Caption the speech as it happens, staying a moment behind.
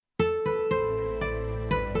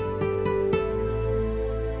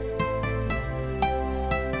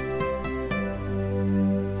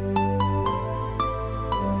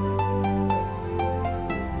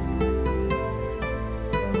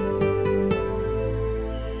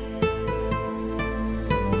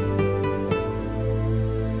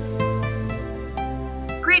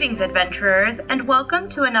Greetings, adventurers, and welcome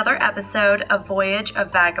to another episode of Voyage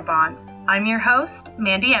of Vagabonds. I'm your host,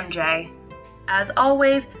 Mandy MJ. As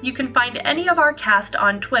always, you can find any of our cast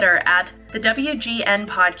on Twitter at the WGN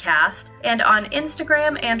Podcast and on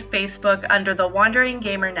Instagram and Facebook under the Wandering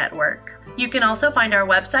Gamer Network. You can also find our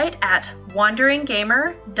website at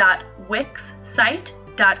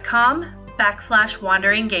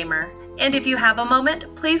wanderinggamer.wixsite.com/wanderinggamer. And if you have a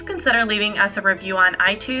moment, please consider leaving us a review on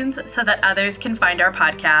iTunes so that others can find our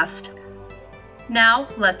podcast. Now,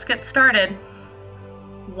 let's get started.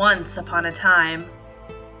 Once upon a time.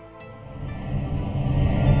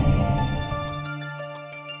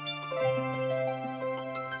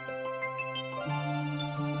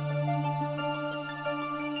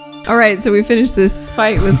 Alright, so we finished this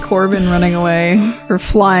fight with Corbin running away, or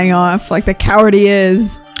flying off, like the coward he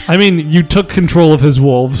is. I mean, you took control of his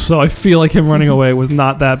wolves, so I feel like him running away was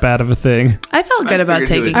not that bad of a thing. I felt good about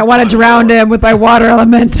taking... I want to drown him with my water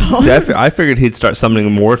elemental. Yeah, I figured he'd start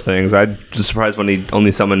summoning more things. I'm just surprised when he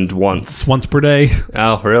only summoned once. Once per day.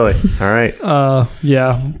 Oh, really? All right.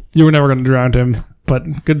 Yeah. You were never going to drown him,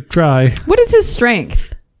 but good try. What is his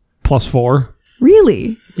strength? +4.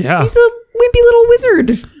 Really? Yeah. He's a wimpy little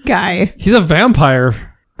wizard guy. He's a vampire.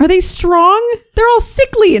 Are they strong? They're all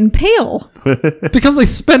sickly and pale. Because they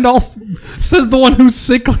spend all... Says the one who's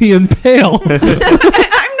sickly and pale.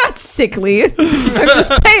 I'm not sickly. I'm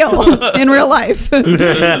just pale in real life. And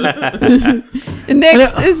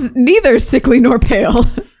Nyx is neither sickly nor pale.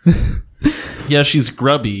 Yeah, she's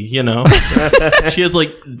grubby, you know. She has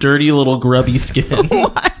like dirty little grubby skin.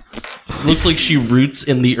 What? Looks like she roots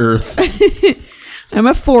in the earth. I'm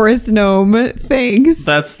a forest gnome. Thanks.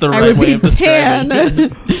 That's the right way of describing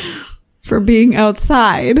it. For being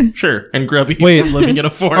outside. Sure, and grubby Wait, for living in a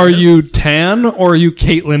forest. Are you Tan or are you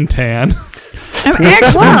Caitlin Tan? I'm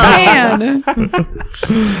actually tan.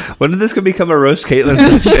 When did this become a roast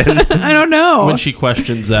Caitlin session? I don't know. When she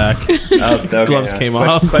questioned Zach. Oh, okay, Gloves came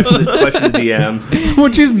off. Question DM.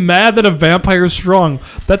 When she's mad that a vampire is strong.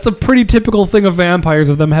 That's a pretty typical thing of vampires,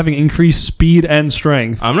 of them having increased speed and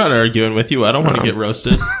strength. I'm not arguing with you. I don't want to get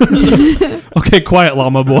roasted. Okay, quiet,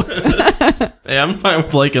 llama boy. Hey, I'm fine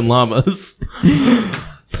with liking llamas.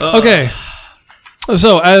 Okay.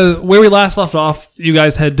 So, where we last left off, you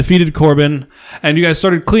guys had defeated Corbin, and you guys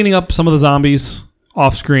started cleaning up some of the zombies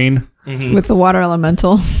off screen. Mm-hmm. With the water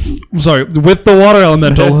elemental. Sorry, with the water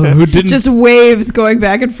elemental, who didn't... Just waves going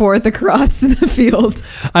back and forth across the field.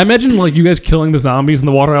 I imagine, like, you guys killing the zombies and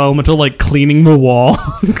the water elemental, like, cleaning the wall.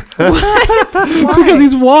 What? Why? Because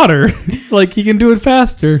he's water. Like, he can do it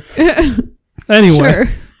faster. Anyway. Sure.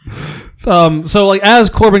 So, like,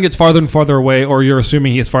 as Corbin gets farther and farther away, or you're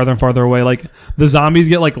assuming he gets farther and farther away, like, the zombies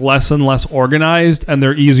get, like, less and less organized, and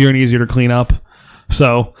they're easier and easier to clean up.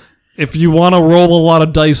 So, if you want to roll a lot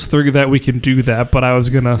of dice through that, we can do that, but I was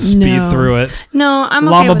going to speed through it. No, I'm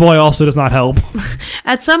okay Llama Boy also does not help.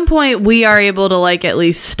 At some point, we are able to, like, at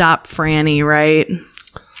least stop Franny, right?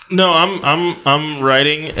 No, I'm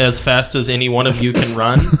riding as fast as any one of you can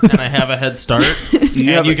run, and I have a head start.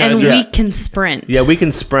 And you guys we can sprint. Yeah, we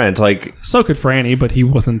can sprint. Like, So could Franny, but he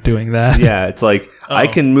wasn't doing that. yeah, it's like I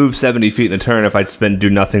can move 70 feet in a turn if I do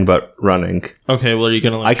nothing but running. Okay, well, are you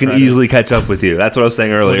gonna? Like, I can easily catch up with you. That's what I was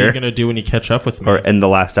saying What are earlier, you gonna do when you catch up with me? or in the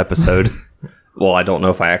last episode. Well, I don't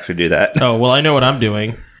know if I actually do that. Oh, well, I know what I'm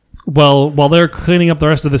doing. Well, while they're cleaning up the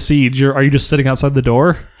rest of the siege, are you just sitting outside the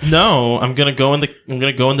door? No, I'm gonna go in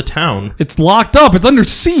the town. It's locked up. It's under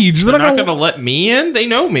siege. They're not gonna let me in. They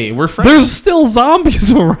know me. We're friends. There's still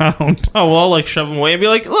zombies around. Oh, well, I'll like shove them away and be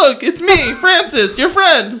like, "Look, it's me, Francis, your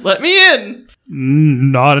friend. Let me in."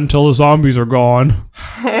 Not until the zombies are gone.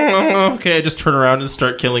 Okay, I just turn around and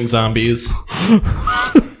start killing zombies.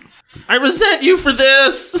 I resent you for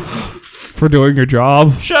this. For doing your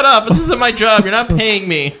job. Shut up. This isn't my job. You're not paying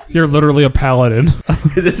me. You're literally a paladin.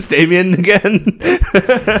 Is this Damien again?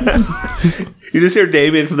 You just hear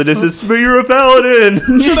Damien from the distance, but you're a paladin.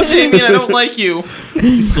 Shut up, Damien. I don't like you.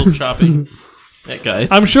 I'm still chopping. Yeah, guys.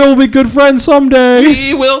 I'm sure we'll be good friends someday.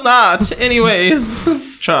 We will not. Anyways.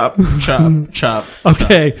 Chop, chop, chop.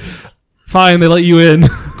 Okay. Fine, they let you in.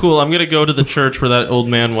 Cool. I'm going to go to the church where that old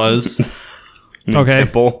man was. Okay.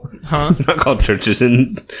 Temple. Huh? Not called churches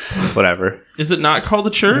and whatever. Is it not called a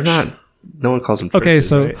church? Not. No one calls them churches. Okay,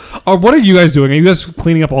 so right? what are you guys doing? Are you guys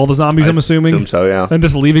cleaning up all the zombies, I'm assuming? Assume so, yeah. And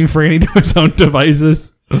just leaving Franny to his own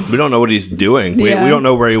devices? We don't know what he's doing. Yeah. We don't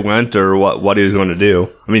know where he went or what he was going to do.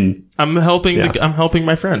 I mean, I'm helping Yeah. I'm helping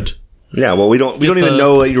my friend. Yeah, well, we don't even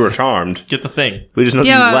know that you were charmed. Get the thing. We just know that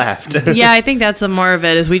you left. Yeah, I think that's the more of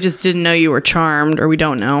it, is we just didn't know you were charmed, or we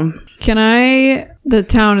don't know. The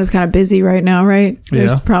town is kind of busy right now, right? Yeah.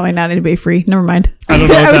 There's probably not anybody free. Never mind. I don't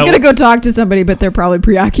know I if was that going to go talk to somebody, but they're probably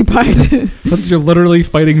preoccupied. Since you're literally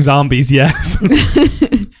fighting zombies, yes.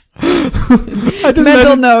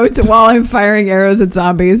 Mental note, while I'm firing arrows at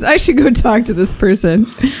zombies, I should go talk to this person.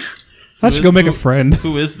 I should go make a friend.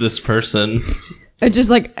 Who is this person?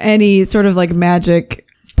 Just like any sort of like magic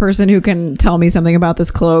person who can tell me something about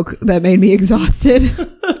this cloak that made me exhausted.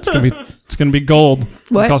 It's gonna be gold.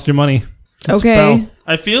 What? It'll cost you money. Okay. Spell.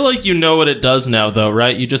 I feel like you know what it does now, though,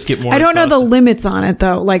 right? You just get more. I don't know the exhausted. limits on it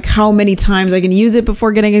though, like how many times I can use it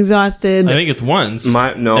before getting exhausted. I think it's once.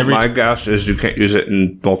 My guess is you can't use it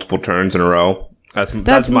in multiple turns in a row. That's my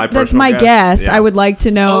personal That's my guess. Yeah. I would like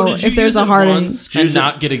to know did you if there's use a it hardened. once and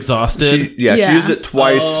not get exhausted? She used it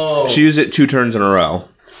twice. Oh. She used it 2 turns in a row.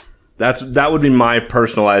 That would be my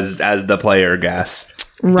personal as the player guess.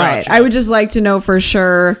 Right. Gotcha. I would just like to know for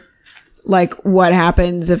sure, like, what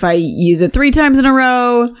happens if I use it 3 times in a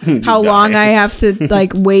row, how long I have to,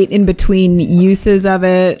 like, wait in between uses of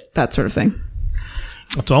it, that sort of thing.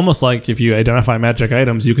 It's almost like if you identify magic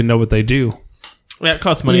items, you can know what they do. Yeah, it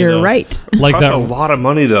costs money. You're though. right. Like That's a that, lot of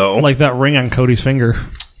money, though. like that ring on Cody's finger.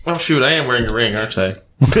 Oh shoot, I am wearing a ring, aren't I?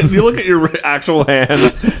 If you look at your actual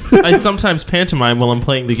hand, I sometimes pantomime while I'm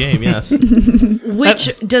playing the game. Yes,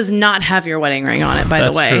 Which does not have your wedding ring on it, by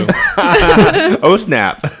the that's way. true. oh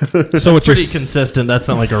snap! So what Pretty consistent. That's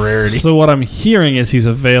not like a rarity. So what I'm hearing is he's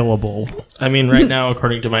available. I mean, right now,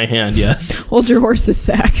 according to my hand, yes. Hold your horse's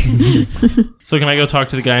sack. So can I go talk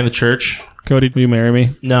to the guy in the church? Cody, will you marry me?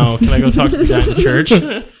 No. Can I go talk to the guy in the church?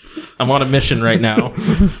 I'm on a mission right now.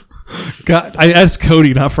 God, I asked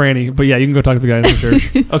Cody, not Franny, but yeah, you can go talk to the guy in the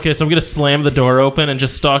church. Okay, so I'm gonna slam the door open and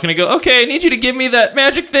just stalk, and I go, okay, I need you to give me that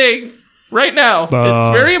magic thing right now.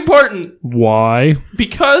 It's very important. Why?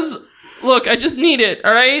 Because, look, I just need it,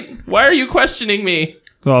 all right? Why are you questioning me?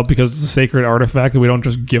 Well, because it's a sacred artifact that we don't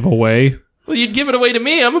just give away. Well, you'd give it away to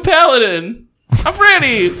me. I'm a paladin. I'm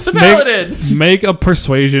Franny, the paladin. Make a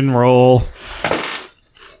persuasion roll.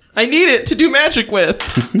 I need it to do magic with.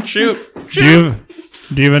 Shoot.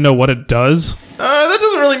 Do you even know what it does? That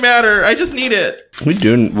doesn't really matter. I just need it. We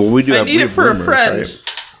do. Well, we do. I need it for a friend. Right?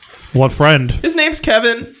 What friend? His name's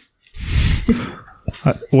Kevin.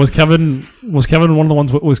 Was Kevin one of the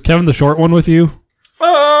ones? Was Kevin the short one with you?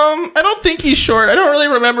 I don't think he's short. I don't really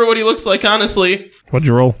remember what he looks like, honestly. What'd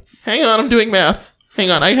you roll? Hang on, I'm doing math.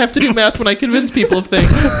 Hang on, I have to do math when I convince people of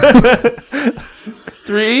things.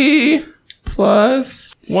 3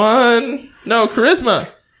 plus 1. No, charisma.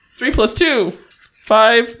 3 plus 2.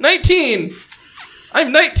 5. 19.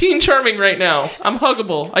 I'm 19 charming right now. I'm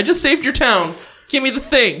huggable. I just saved your town. Give me the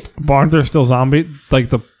thing. But aren't there still zombies? Like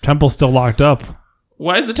the temple's still locked up.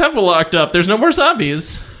 Why is the temple locked up? There's no more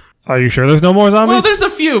zombies. Are you sure there's no more zombies? Well, there's a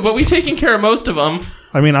few, but we've taken care of most of them.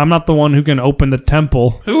 I mean, I'm not the one who can open the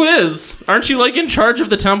temple. Who is? Aren't you, like, in charge of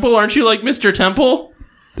the temple? Aren't you, like, Mr. Temple?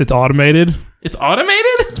 It's automated. It's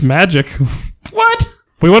automated? It's magic. What?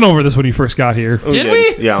 We went over this when you first got here. Did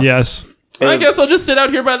we? Yeah. Yes. I guess I'll just sit out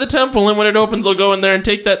here by the temple, and when it opens, I'll go in there and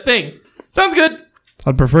take that thing. Sounds good.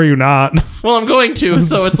 I'd prefer you not. Well, I'm going to,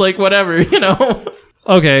 so it's like, whatever, you know.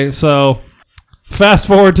 Okay, so fast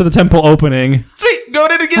forward to the temple opening. Sweet, go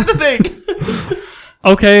in and get the thing.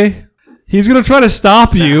 Okay, he's gonna try to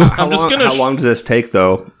stop you. How long does this take,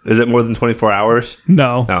 though? Is it more than 24 hours?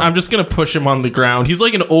 No. I'm just gonna push him on the ground. He's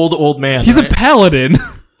like an old man. He's right? a paladin.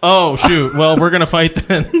 Oh, shoot. Well, we're gonna fight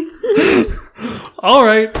then. All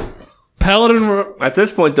right. Paladin. At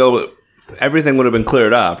this point, though, everything would have been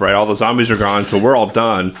cleared up, right? All the zombies are gone, so we're all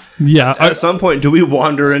done. Yeah. At some point, do we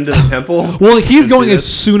wander into the temple? Well, he's going as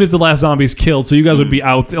soon as the last zombie's killed, so you guys would be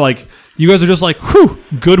out there. Like, you guys are just like, whew,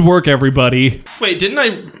 good work, everybody. Wait, didn't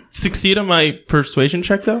I succeed on my persuasion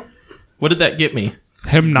check, though? What did that get me?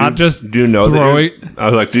 Him not just Do you know throw that? it. I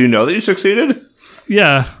was like, do you know that you succeeded?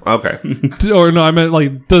 Yeah. Okay. Or no, I meant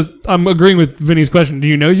like, I'm agreeing with Vinny's question. Do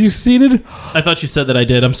you know you succeeded? I thought you said that I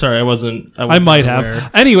did. I'm sorry, I wasn't. I might have.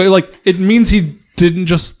 Anyway, like, it means he didn't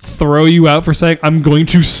just throw you out for saying, I'm going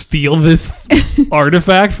to steal this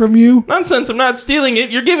artifact from you. Nonsense, I'm not stealing it.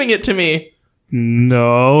 You're giving it to me.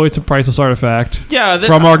 No, it's a priceless artifact. Yeah,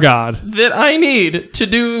 from our god. That I need to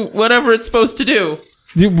do whatever it's supposed to do.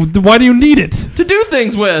 Why do you need it? To do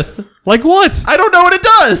things with. Like what? I don't know what it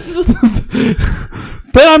does.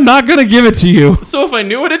 Then I'm not going to give it to you. So if I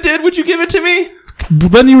knew what it did, would you give it to me?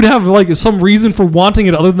 Then you would have like some reason for wanting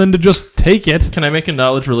it other than to just take it. Can I make a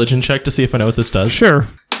knowledge religion check to see if I know what this does? Sure.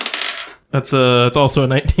 That's also a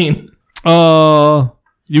 19.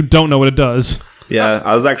 You don't know what it does. Yeah,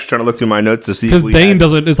 I was actually trying to look through my notes to see Because if we Dane had-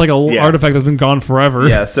 doesn't. It's like an artifact that's been gone forever.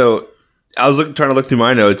 Yeah, so I was trying to look through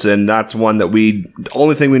my notes, and that's one that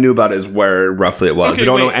only thing we knew about is where roughly it was. Okay, we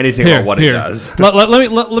don't know wait. anything about what it does.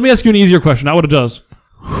 Let me ask you an easier question. Not what it does.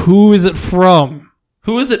 Who is it from?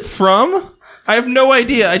 Who is it from? I have no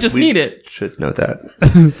idea. I just need it. Should know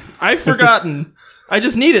that. I've forgotten. I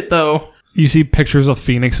just need it, though. You see pictures of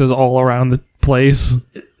phoenixes all around the place.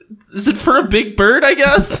 Is it for a big bird, I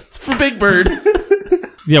guess? It's for Big Bird.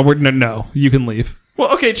 Yeah, no, you can leave.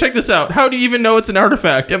 Well, okay, check this out. How do you even know it's an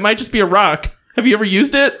artifact? It might just be a rock. Have you ever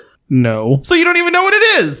used it? No. So you don't even know what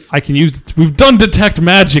it is. I can use... We've done detect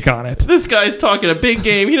magic on it. This guy's talking a big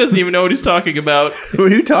game. He doesn't even know what he's talking about. Who are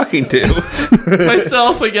you talking to?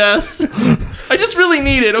 Myself, I guess. I just really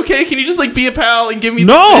need it, okay? Can you just, be a pal and give me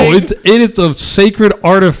this No, thing? it is a sacred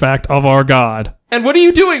artifact of our god. And what are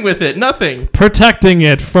you doing with it? Nothing. Protecting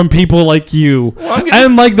it from people like you. I'm gonna-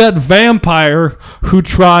 And like that vampire who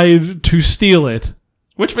tried to steal it.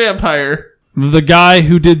 Which vampire? The guy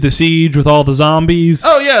who did the siege with all the zombies.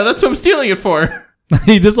 Oh, yeah, that's what I'm stealing it for.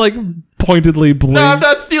 He just pointedly blinked. No, I'm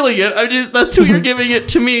not stealing it. That's who you're giving it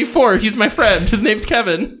to me for. He's my friend. His name's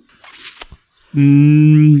Kevin.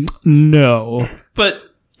 No. But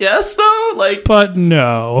yes, though? But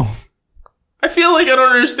no. I feel like I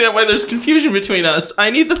don't understand why there's confusion between us. I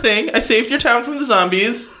need the thing. I saved your town from the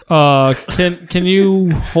zombies. Can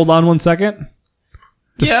you hold on 1 second?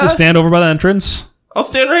 Yeah. Just stand over by the entrance. I'll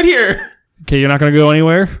stand right here. Okay, you're not gonna go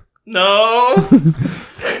anywhere? No.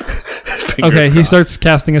 Okay, he starts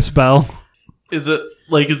casting a spell. Is it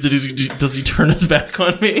does he turn his back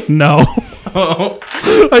on me? No. Oh,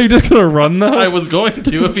 Are you just gonna run though? I was going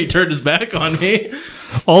to if he turned his back on me.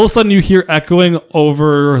 All of a sudden you hear echoing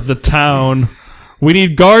over the town. We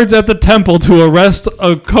need guards at the temple to arrest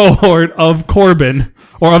a cohort of Corbin,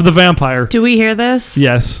 or of the vampire. Do we hear this?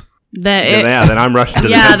 Yes. Yeah, then I'm rushing to the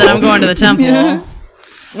Yeah, temple. then I'm going to the temple. Yeah.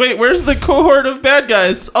 Wait, where's the cohort of bad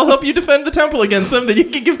guys? I'll help you defend the temple against them, then you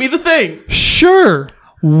can give me the thing. Sure.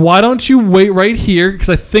 Why don't you wait right here? Because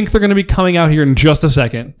I think they're going to be coming out here in just a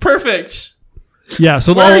second. Perfect. Yeah,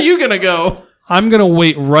 so Where are you gonna go? I'm going to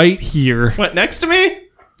wait right here. What, next to me?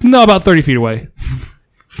 No, about 30 feet away.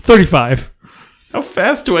 35. How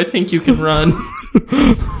fast do I think you can run?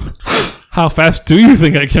 How fast do you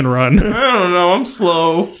think I can run? I don't know, I'm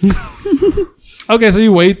slow. Okay, so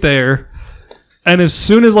you wait there. And as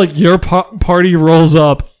soon as your party rolls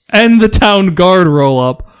up and the town guard roll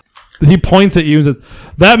up, he points at you and says,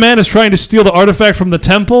 "That man is trying to steal the artifact from the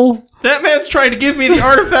temple." That man's trying to give me the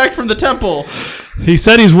artifact from the temple. He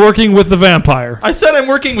said he's working with the vampire. I said I'm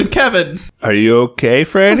working with Kevin. Are you okay,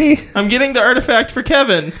 Franny? I'm getting the artifact for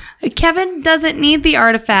Kevin. Kevin doesn't need the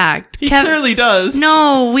artifact. He clearly does.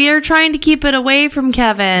 No, we are trying to keep it away from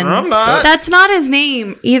Kevin. I'm not. That's not his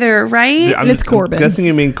name either, right? It's Corbin. I'm guessing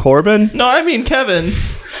you mean Corbin? No, I mean Kevin.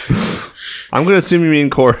 I'm going to assume you mean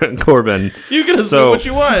Corbin. You can assume So- what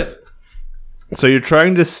you want. So you're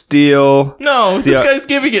trying to steal, No, this Yeah. guy's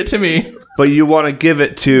giving it to me. but you want to give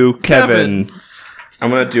it to Kevin. I'm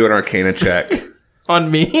going to do an Arcana check. On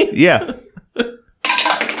me? Yeah.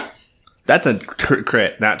 That's a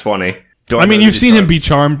crit, not 20. Do I mean, know you've that seen he's him be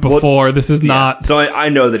charmed before. This is not... So I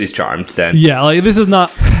know that he's charmed then. Yeah, this is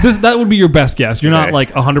not... That would be your best guess. You're Okay. not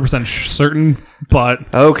 100% certain, but...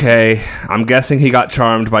 Okay. I'm guessing he got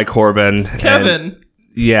charmed by Corbin. Kevin.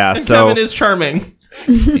 Yeah, And so... Kevin is charming.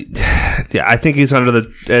 Yeah, I think he's under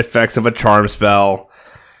the effects of a charm spell.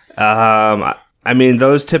 I mean,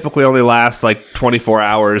 those typically only last 24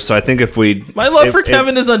 hours, so I think if we... My love for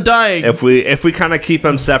Kevin is undying. If we kind of keep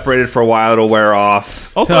him separated for a while, it'll wear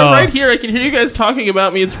off. Also, I'm right here. I can hear you guys talking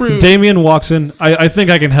about me. It's rude. Damien walks in. I think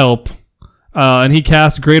I can help. And he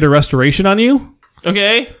casts Greater Restoration on you,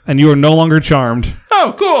 Okay. and you are no longer charmed.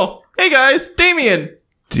 Oh, cool. Hey, guys. Damien.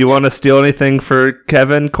 Do you want to steal anything for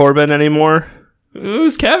Corbin anymore?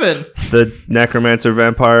 Who's Kevin? The necromancer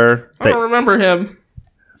vampire? I don't remember him.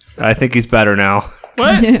 I think he's better now.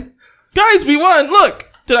 What? Guys, we won.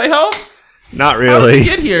 Look. Did I help? Not How did really. we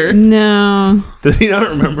get here? No. Does he not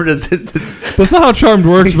remember? That's not how charmed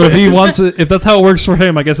works, but if he wants it, if that's how it works for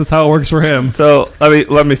him, I guess it's how it works for him. So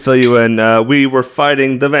let me fill you in. We were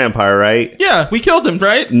fighting the vampire, right? Yeah, we killed him,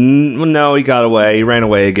 right? No, he got away. He ran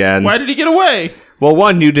away again. Why did he get away? Well,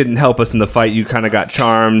 one, you didn't help us in the fight. You kind of got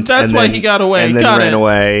charmed. That's and why then- he got away. And then Got ran it.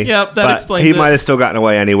 away. Yep, that But explains He it. might have still gotten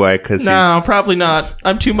away anyway because. No, probably not.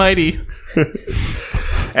 I'm too mighty.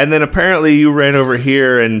 And then apparently you ran over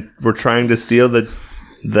here and were trying to steal the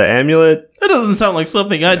amulet. That doesn't sound like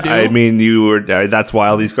something I'd do. I mean, you were. That's why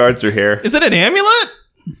all these guards are here. Is it an amulet?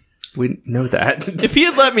 We know that. If he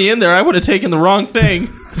had let me in there, I would have taken the wrong thing.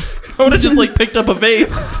 I would have just picked up a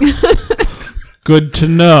vase. Good to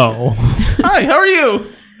know. Hi, how are you?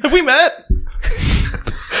 Have we met?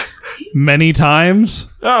 Many times.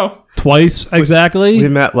 Oh, Twice, exactly. We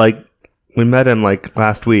met him like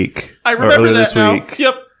last week. I or remember earlier that this now. week.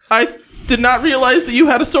 Yep. I did not realize that you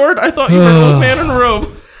had a sword. I thought you were an old man in a robe.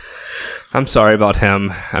 I'm sorry about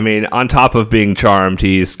him. I mean, on top of being charmed,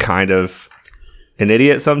 he's kind of an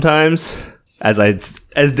idiot sometimes.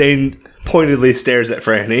 As Dane pointedly stares at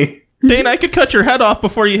Franny. Dane, I could cut your head off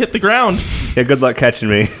before you hit the ground. Yeah, good luck catching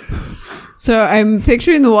me. So I'm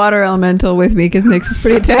picturing the water elemental with me because Nyx is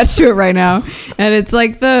pretty attached to it right now. And it's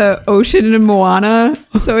like the ocean in Moana.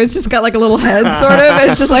 So it's just got like a little head sort of. And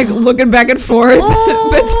it's just like looking back and forth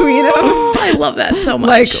between them. I love that so much.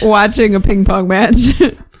 Like watching a ping pong match.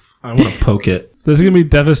 I want to poke it. This is gonna be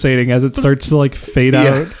devastating as it starts to like fade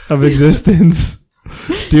out of existence.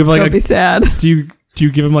 Do you have like Don't be sad. Do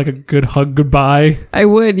you give him like a good hug goodbye? I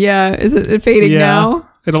would, yeah. Is it fading now?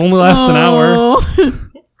 It only lasts an hour. Oh.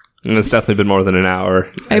 And it's definitely been more than an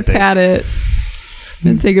hour. I think. pat it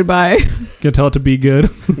and say goodbye. Gonna tell it to be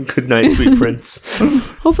good. Good night, sweet prince.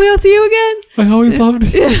 Hopefully I'll see you again. I always loved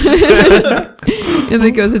it. And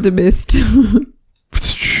then goes into mist.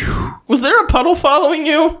 Was there a puddle following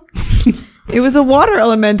you? It was a water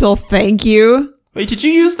elemental, thank you. Wait, did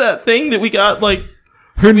you use that thing that we got like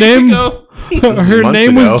Her name ago? her Months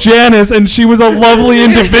name ago. was Janice, and she was a lovely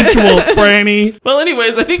individual, Franny. Well,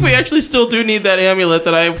 anyways, I think we actually still do need that amulet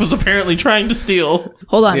that I was apparently trying to steal.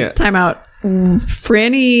 Hold on, Yeah. time out.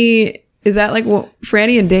 Franny, is that like what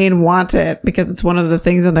Franny and Dane want it because it's one of the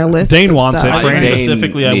things on their list? Dane of wants stuff. it. Franny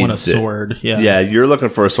Specifically, I want a needs it. sword. Yeah. Yeah, you're looking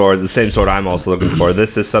for a sword. The same sword I'm also looking for.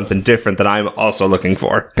 This is something different that I'm also looking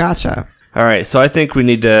for. Gotcha. All right, so I think we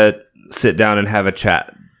need to sit down and have a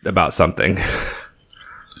chat about something.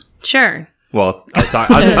 Sure. Well, I was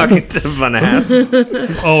talking to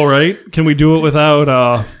Vanath. All right, can we do it without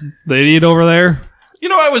the idiot over there? You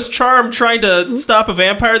know, I was charmed trying to stop a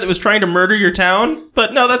vampire that was trying to murder your town.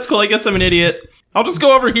 But no, that's cool. I guess I'm an idiot. I'll just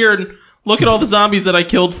go over here and look at all the zombies that I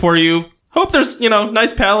killed for you. Hope there's,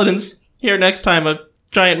 nice paladins here next time a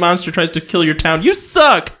giant monster tries to kill your town. You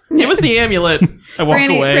suck! Give us the amulet. I walk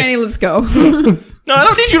away. Franny, let's go. No, I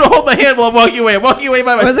don't need you to hold my hand while I'm walking away. I'm walking away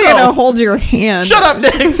by I wasn't gonna myself. hold your hand. Shut up,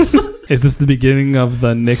 Nyx! Is this the beginning of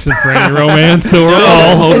the Nyx and Franny romance that we're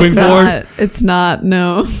all hoping for? It's not,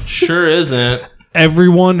 no. Sure isn't.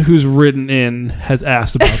 Everyone who's written in has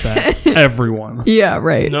asked about that. Everyone. Yeah,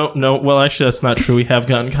 right. No. Well, actually, that's not true. We have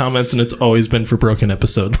gotten comments, and it's always been for broken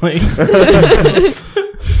episode lengths.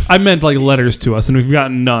 I meant like letters to us, and we've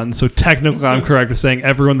gotten none. So technically, I'm correct in saying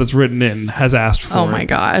everyone that's written in has asked for Oh it. my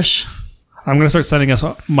gosh. I'm going to start sending us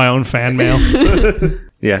my own fan mail.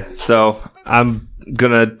 Yeah, so I'm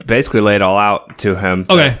gonna basically lay it all out to him.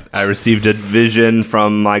 Okay. I received a vision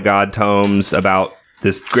from my god tomes about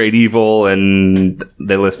this great evil, and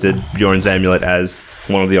they listed Bjorn's amulet as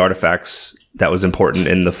one of the artifacts that was important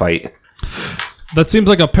in the fight. That seems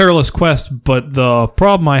like a perilous quest, but the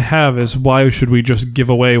problem I have is why should we just give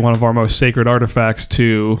away one of our most sacred artifacts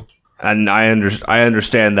to... And I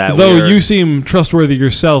understand that. Though we're- you seem trustworthy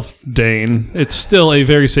yourself, Dane, it's still a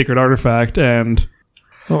very sacred artifact, and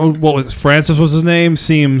what was Francis was his name?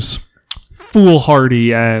 Seems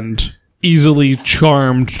foolhardy and easily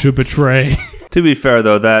charmed to betray. To be fair,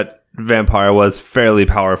 though, that vampire was fairly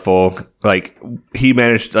powerful. Like, he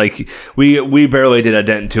managed, like, we barely did a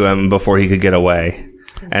dent to him before he could get away.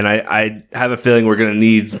 And I have a feeling we're going to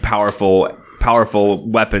need powerful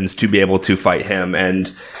weapons to be able to fight him and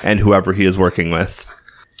whoever he is working with.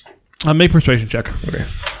 Make persuasion check. Okay.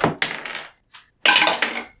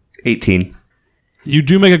 18. You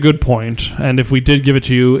do make a good point, and if we did give it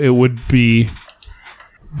to you, it would be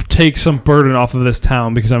take some burden off of this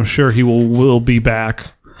town because I'm sure he will be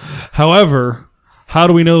back. However, how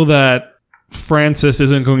do we know that Francis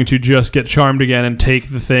isn't going to just get charmed again and take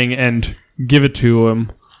the thing and give it to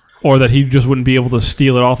him, or that he just wouldn't be able to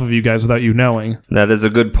steal it off of you guys without you knowing? That is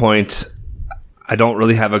a good point. I don't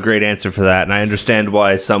really have a great answer for that, and I understand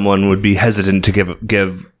why someone would be hesitant to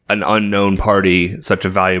give an unknown party such a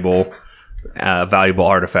valuable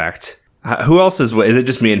artifact. Who else is it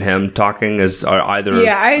just me and him talking? Are either?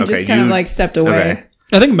 Yeah, I just kind of like stepped away. Okay.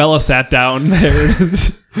 I think Mela sat down there.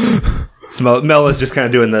 So Mel is just kind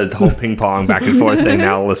of doing the whole ping pong back and forth thing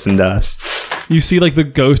now. Listen to us. You see like the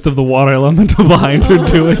ghost of the water elemental behind her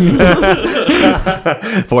doing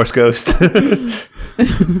it. Force ghost.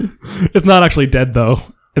 It's not actually dead though.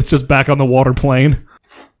 It's just back on the water plane.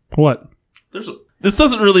 What? This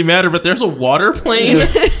doesn't really matter, but there's a water plane.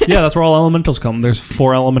 Yeah, that's where all elementals come. There's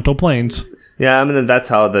 4 elemental planes. Yeah, I mean that's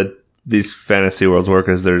how the these fantasy worlds work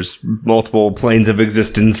is there's multiple planes of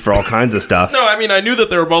existence for all kinds of stuff. No, I mean, I knew that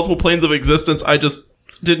there were multiple planes of existence. I just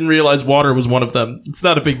didn't realize water was one of them. It's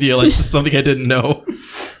not a big deal. It's just something I didn't know.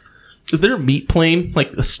 Is there a meat plane?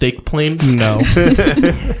 Like a steak plane? No.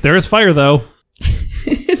 There is fire, though.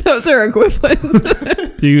 Those are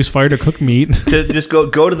equivalent. You use fire to cook meat. Just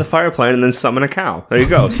go to the fire plane and then summon a cow. There you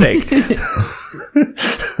go, steak.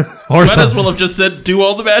 Or Might as well have just said, do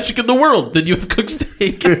all the magic in the world. Then you have cooked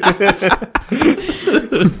steak.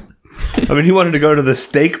 I mean, he wanted to go to the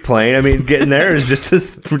steak plane. I mean, getting there is just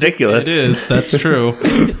as ridiculous. It is. That's true.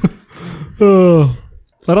 Oh,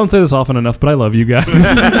 I don't say this often enough, but I love you guys.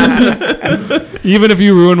 Even if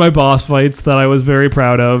you ruin my boss fights that I was very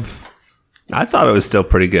proud of. I thought it was still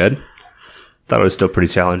pretty good. Thought it was still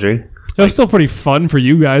pretty challenging. It was still pretty fun for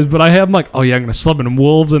you guys, but I'm like, oh yeah, I'm going to summon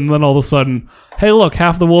wolves, and then all of a sudden, hey look,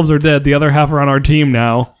 half the wolves are dead, the other half are on our team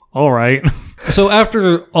now. All right. So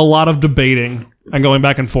after a lot of debating and going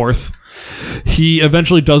back and forth, he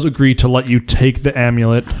eventually does agree to let you take the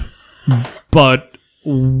amulet, but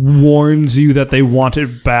warns you that they want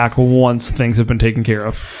it back once things have been taken care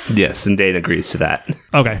of. Yes, and Dane agrees to that.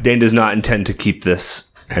 Okay. Dane does not intend to keep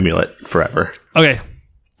this amulet forever. Okay.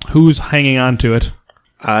 Who's hanging on to it?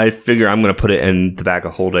 I figure I'm going to put it in the bag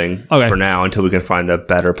of holding for now until we can find a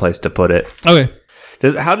better place to put it. Okay.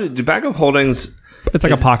 Do bag of holdings... It's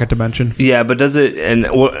like a pocket dimension. Yeah, but does it... And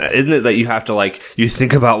isn't it that you have to, like... You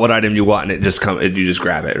think about what item you want and it just you just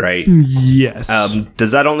grab it, right? Yes.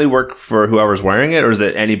 Does that only work for whoever's wearing it, or is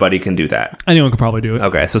it anybody can do that? Anyone could probably do it.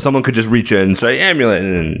 Okay, so someone could just reach in and say, amulet,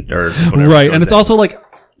 or whatever. Right, and it's also like...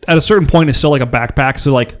 At a certain point, it's still like a backpack,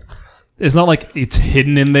 so like... It's not like it's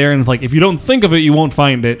hidden in there, and like if you don't think of it, you won't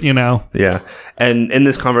find it, you know? Yeah. And in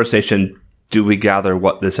this conversation, do we gather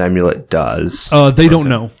what this amulet does? They don't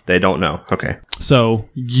know. They don't know. Okay. So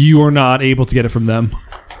you are not able to get it from them.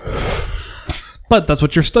 But that's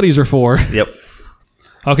what your studies are for. Yep.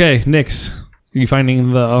 Okay, Nyx. Are you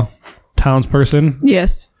finding the townsperson?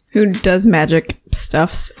 Yes. Who does magic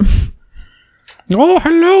stuffs. Oh,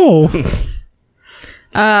 hello.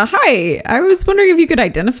 Hi. I was wondering if you could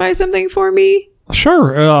identify something for me.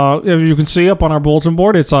 Sure. If you can see up on our bulletin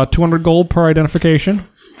board, it's 200 gold per identification.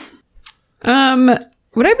 Would I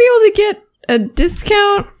be able to get a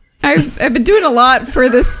discount? I've been doing a lot for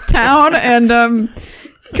this town and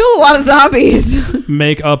killed a lot of zombies.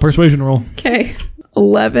 Make a persuasion roll. Okay.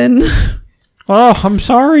 11. Oh, I'm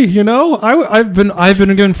sorry. You know, I've been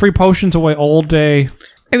giving free potions away all day.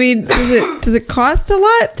 I mean, does it cost a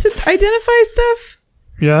lot to identify stuff?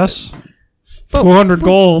 Yes. 200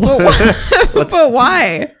 gold. But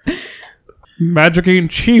why? Magic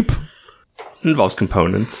ain't cheap. It involves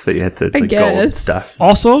components that you have to, like, gold guess. stuff.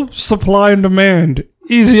 Also, supply and demand.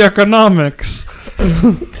 Easy economics.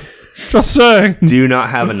 Just saying. Do you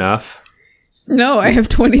not have enough? No, I have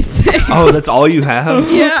 26. Oh, that's all you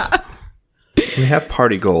have? Yeah. We have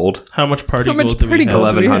party gold. How much party How much gold do we party have? gold?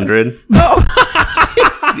 1,100. Oh.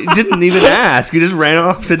 You didn't even ask. You just ran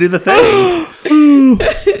off to do the thing.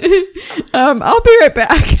 I'll be right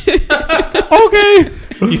back. Okay.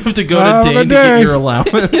 You have to go to Dane to get your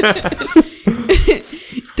allowance.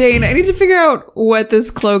 Dane, I need to figure out what this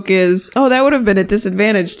cloak is. Oh, that would have been a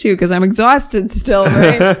disadvantage too, because I'm exhausted still,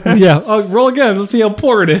 right? Yeah. Roll again. Let's see how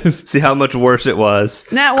poor it is. See how much worse it was.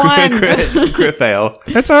 Not one. Crit fail.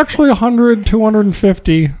 It's actually 100,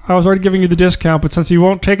 250. I was already giving you the discount, but since you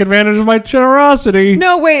won't take advantage of my generosity.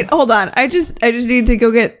 No, wait, hold on. I just need to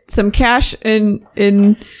go get some cash in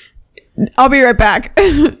I'll be right back.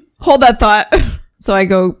 Hold that thought. So I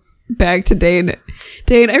go back to Dane.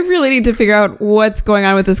 Dane, I really need to figure out what's going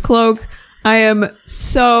on with this cloak. I am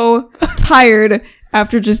so tired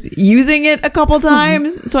after just using it a couple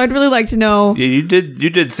times. So I'd really like to know. Yeah, you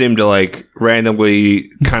did seem to, like,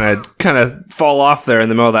 randomly kind of fall off there in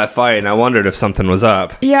the middle of that fight, and I wondered if something was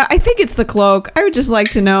up. Yeah, I think it's the cloak. I would just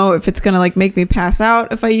like to know if it's going to, like, make me pass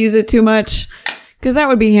out if I use it too much. Because that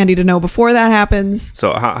would be handy to know before that happens.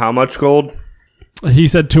 So how much gold? He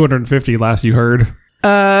said 250 last you heard.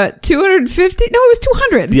 250? No, it was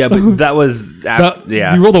 200. Yeah, but that was...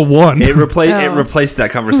 yeah. You rolled a 1. It replaced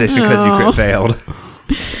that conversation because you crit failed.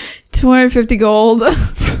 250 gold.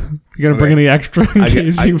 You gonna bring any extra in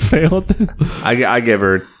case you failed? I give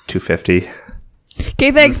her 250.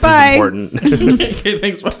 Okay, thanks, bye. Important. Okay,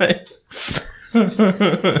 thanks, bye.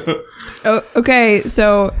 Oh, okay,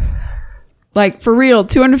 so, like, for real,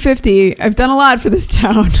 250. I've done a lot for this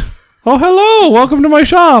town. Oh, hello! Welcome to my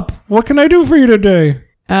shop. What can I do for you today?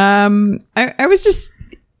 I was just,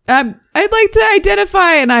 I'd like to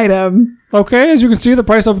identify an item. Okay, as you can see, the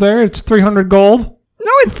price up there, it's 300 gold.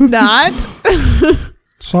 No, it's not.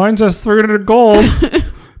 Sign says 300 gold.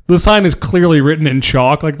 The sign is clearly written in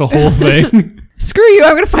chalk, like the whole thing. Screw you,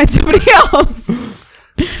 I'm going to find somebody else.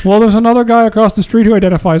 Well, there's another guy across the street who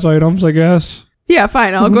identifies items, I guess. Yeah,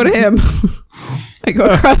 fine, I'll go to him. I go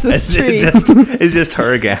across the street. It's just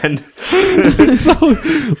her again. So,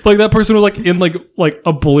 like that person was like in like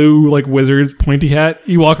a blue like wizard's pointy hat.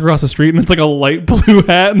 You walk across the street and it's like a light blue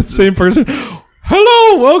hat and the same person.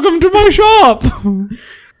 Hello, welcome to my shop.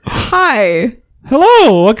 Hi.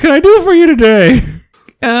 Hello, what can I do for you today?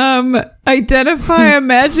 Identify a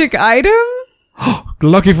magic item?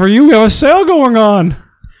 Lucky for you, we have a sale going on.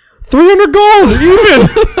 300 gold, even.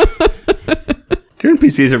 Your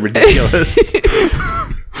NPCs are ridiculous.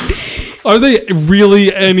 Are they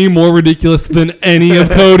really any more ridiculous than any of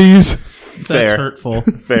Cody's? That's Fair. hurtful.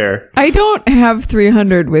 Fair. I don't have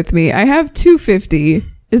 300 with me. I have 250.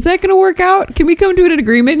 Is that going to work out? Can we come to an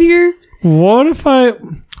agreement here? What if I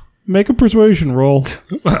make a persuasion roll?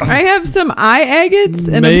 I have some eye agates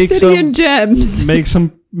and Make obsidian gems.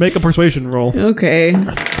 Make a persuasion roll Okay.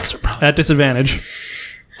 at disadvantage.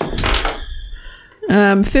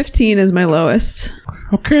 15 is my lowest.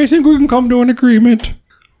 Okay, I think we can come to an agreement.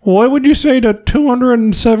 What would you say to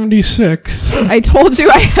 276? I told you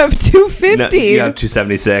I have 250. No, you have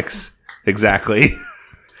 276. Exactly.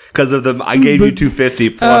 Because of I gave you 250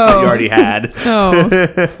 plus what you already had. Oh.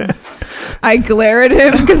 I glare at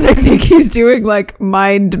him because I think he's doing like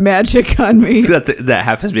mind magic on me. That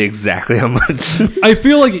happens to be exactly how much. I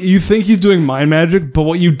feel like you think he's doing mind magic, but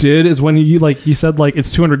what you did is when he said like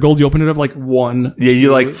it's 200 gold, you opened it up like one. Yeah,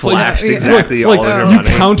 you like flashed exactly Like all in you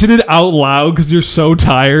running. counted it out loud because you're so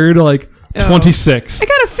tired. Like 26. I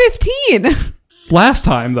got a 15. Last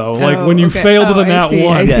time though, like when you okay. failed with a I nat see,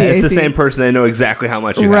 one. I Yeah, see, it's the see. same person. They know exactly how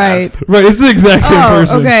much you Right. have. Right, it's the exact same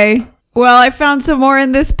person. Okay. Well, I found some more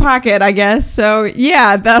in this pocket, I guess. So,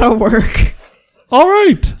 yeah, that'll work. All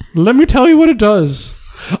right, let me tell you what it does.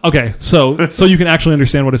 Okay, so you can actually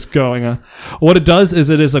understand what it's going on. What it does is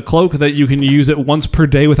it is a cloak that you can use it once per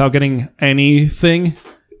day without getting any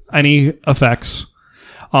effects.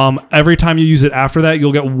 Every time you use it after that,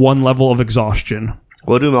 you'll get 1 level of exhaustion.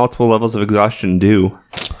 What do multiple levels of exhaustion do?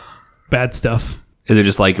 Bad stuff. Is it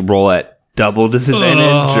just like roll at double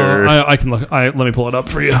disadvantage or I can look. Let me pull it up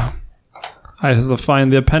for you. I have to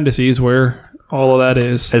find the appendices where all of that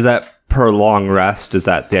is. is that per long rest? Is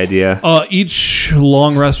that the idea? Each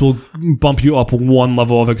long rest will bump you up 1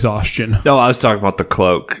 level of exhaustion. No, I was talking about the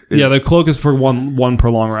cloak. Yeah, the cloak is for one per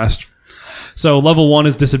long rest. So level 1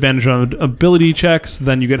 is disadvantage on ability checks.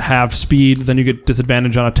 Then you get half speed. Then you get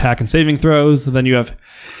disadvantage on attack and saving throws. Then you have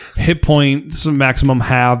hit points maximum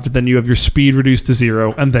halved. Then you have your speed reduced to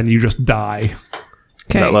 0, and then you just die.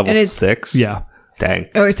 Okay. Is that level and it's 6? Yeah, Dang.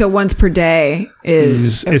 Oh, so once per day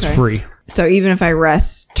is it's okay. free. So even if I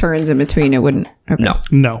rest turns in between, it wouldn't. Okay.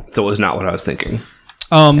 No. So it was not what I was thinking.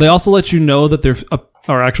 They also let you know that there's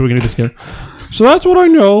or actually we can do this again. So that's what I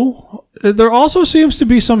know. There also seems to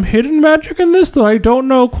be some hidden magic in this that I don't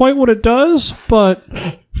know quite what it does, but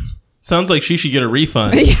Sounds like she should get a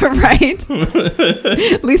refund. Yeah, right.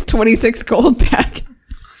 At least 26 gold back.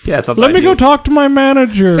 Yeah, I thought let me go talk to my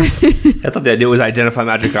manager. I thought the idea was identify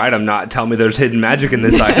magic item, not tell me there's hidden magic in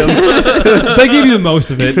this item. They gave you the most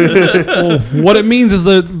of it. Well, what it means is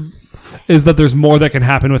that there's more that can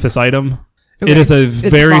happen with this item. Okay. It is a It's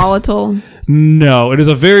very volatile. No, it is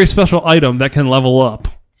a very special item that can level up.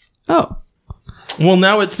 Oh, Well,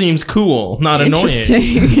 now it seems cool, not annoying.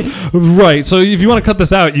 interesting. Right. So if you want to cut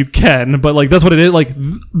this out, you can, but like that's what it is. Like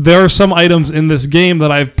there are some items in this game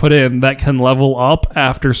that I've put in that can level up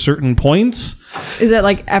after certain points. Is that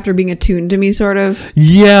like after being attuned to me, sort of?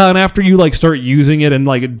 Yeah, and after you like start using it and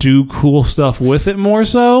like do cool stuff with it more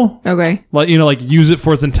so. Okay. Like like use it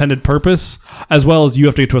for its intended purpose, as well as you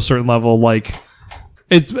have to get to a certain level. Like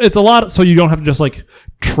it's a lot, so you don't have to just like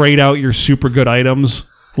trade out your super good items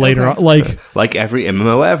later on. Like every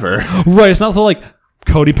MMO ever. Right, it's not so like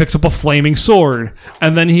Cody picks up a flaming sword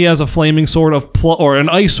and then he has a flaming sword of or an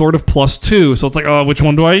ice sword of +2, so it's like, oh, which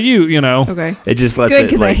one do I use, Okay. It just lets Good, it,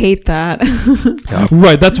 because I hate that.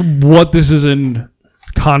 Right, that's what this is in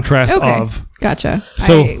contrast Okay. of. Gotcha.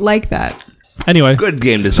 So- I like that. Anyway, good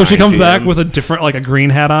game so design. she comes back GM. with a different, like a green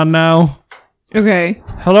hat on now. Okay.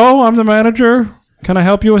 Hello, I'm the manager. Can I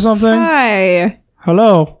help you with something? Hi.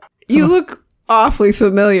 Hello. You look awfully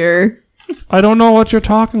familiar. I don't know what you're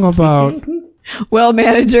talking about. Well,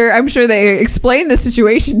 manager, I'm sure they explained the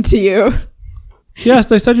situation to you. Yes,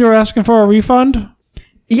 they said you were asking for a refund.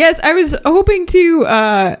 Yes, I was hoping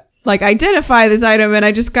to identify this item, and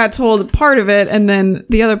I just got told part of it, and then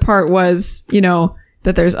the other part was,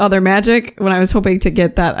 that there's other magic. When I was hoping to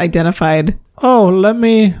get that identified. Oh, let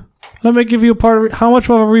me give you a part of how much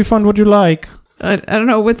of a refund would you like? I don't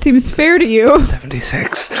know what seems fair to you.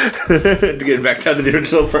 76. To get back down to the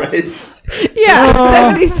original price. Yeah,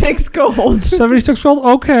 76 gold. 76 gold?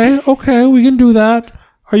 Okay, we can do that.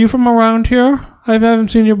 Are you from around here? I haven't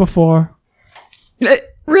seen you before.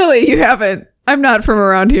 Really, you haven't? I'm not from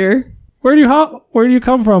around here. Where do you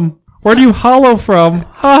come from? Where do you hollow from?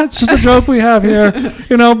 It's just a joke we have here.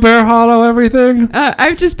 You know, Bear Hollow, everything.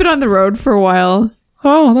 I've just been on the road for a while.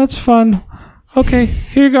 Oh, that's fun. Okay,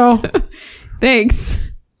 here you go. Thanks.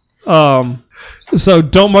 So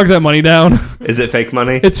don't mark that money down. Is it fake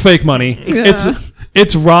money? It's fake money. Yeah.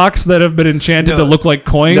 It's rocks that have been enchanted to look like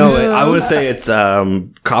coins. No, I would say it's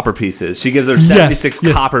copper pieces. She gives her 76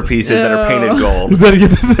 copper pieces that are painted gold.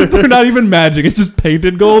 They're not even magic. It's just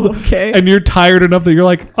painted gold. Okay. And you're tired enough that you're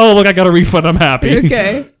like, oh, look, I got a refund. I'm happy.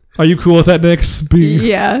 Okay. Are you cool with that, Nix?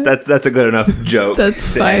 Yeah. That's a good enough joke.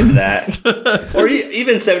 That's to fine. end that. Or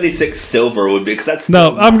even 76 silver would be, because that's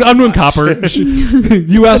No, I'm doing copper.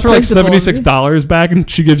 You asked for like principle. $76 back, and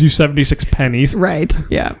she gives you 76 pennies. Right.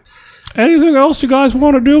 Yeah. Anything else you guys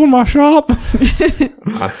want to do in my shop?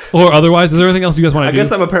 Or otherwise, is there anything else you guys want to I do?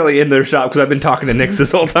 guess I'm apparently in their shop because I've been talking to Nix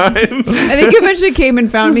this whole time. I think you eventually came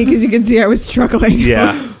and found me because you could see I was struggling.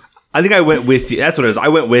 Yeah. I think I went with you. That's what it is. I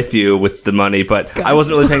went with you with the money, but I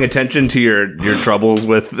wasn't really paying attention to your troubles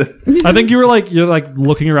with... I think you're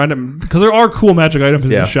looking around because there are cool magic items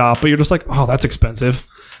in the shop, but you're just like, oh, that's expensive.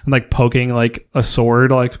 And like poking like a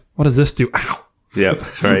sword, like, what does this do? Ow.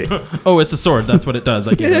 Yep, right. Oh, it's a sword. That's what it does.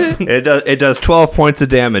 I get it. It does 12 points of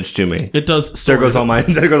damage to me. It does. There Sword. goes all my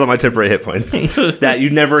temporary hit points that you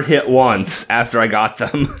never hit once after I got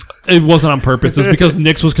them. It wasn't on purpose. It's because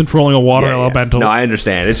Nix was controlling a water elemental. No, I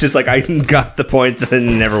understand. It's just like I got the points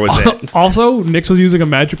and never was hit. Also, Nix was using a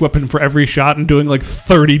magic weapon for every shot and doing like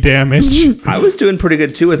 30 damage I was doing pretty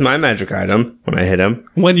good too with my magic item when I hit him.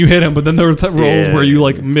 when you hit him, but then there were rolls where you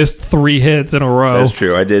like missed 3 hits in a row. That's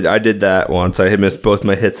true. I did that once. I missed both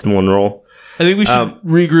my hits in one roll. I think we should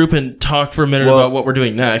regroup and talk for a minute about what we're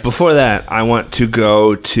doing next. Before that, I want to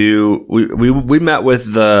go to... We met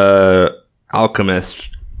with the alchemist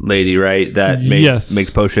lady, right? That makes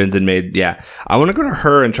potions and made... Yeah. I want to go to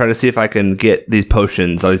her and try to see if I can get these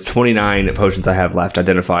potions, these 29 potions I have left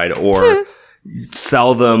identified, or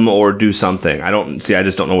sell them or do something. I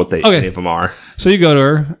just don't know what any of them are. So you go to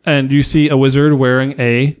her and you see a wizard wearing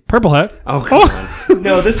a purple hat. Oh, come on.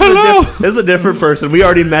 No, this is a different person. We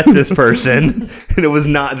already met this person, and it was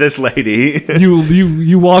not this lady.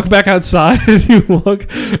 You walk back outside and you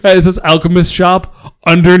look at it says alchemist shop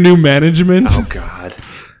under new management. Oh, God.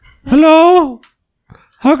 Hello?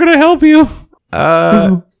 How can I help you?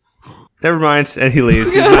 Never mind. And he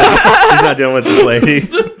leaves. He's not dealing with this lady.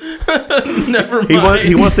 Never mind.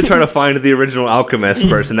 He wants to try to find the original alchemist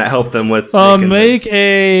person that helped them with make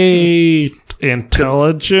a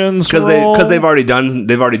intelligence roll. Because they've already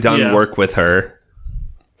done work with her.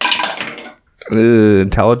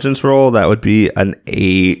 Intelligence roll, that would be an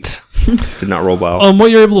 8. Did not roll well.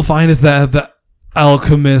 What you're able to find is that the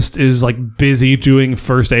alchemist is like busy doing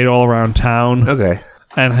first aid all around town. Okay.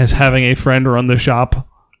 And is having a friend run the shop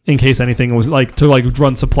in case anything was like to like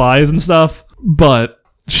run supplies and stuff. But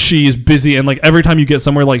she's busy, and like every time you get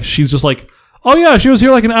somewhere, like she's just like, oh yeah, she was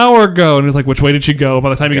here like an hour ago, and it's like, which way did she go? By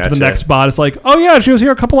the time you get to the next spot, it's like, oh yeah, she was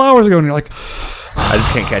here a couple hours ago, and you're like, I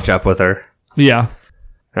just can't catch up with her. Yeah.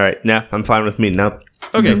 All right, nah, I'm fine with meeting up.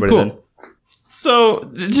 Okay, cool. Then. So,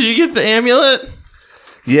 did you get the amulet?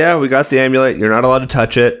 Yeah, we got the amulet. You're not allowed to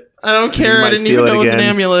touch it. I don't care. I didn't even know it was an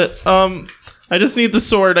amulet. I just need the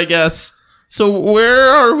sword, I guess. So, where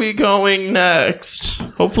are we going next?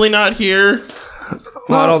 Hopefully not here.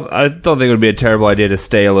 Well, I don't think it would be a terrible idea to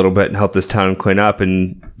stay a little bit and help this town clean up,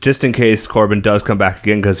 and just in case Corbin does come back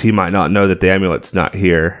again, because he might not know that the amulet's not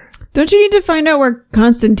here. Don't you need to find out where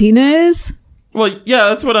Constantina is? Well, yeah,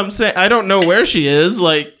 that's what I'm saying. I don't know where she is.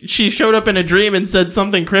 Like, she showed up in a dream and said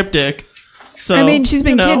something cryptic. So, I mean, she's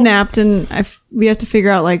been kidnapped, and we have to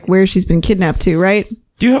figure out like where she's been kidnapped to, right?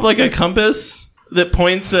 Do you have like a compass that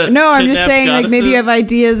points at? No, I'm just saying, like, maybe you have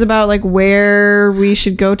ideas about like where we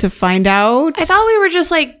should go to find out. I thought we were just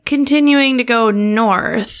like continuing to go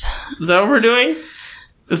north. Is that what we're doing?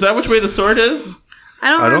 Is that which way the sword is?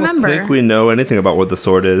 I don't remember. I don't think we know anything about what the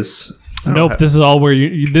sword is. Nope, this is all where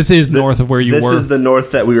this is north of where you were. This is the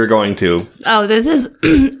north that we were going to. Oh, this is...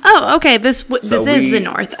 oh, okay. This is the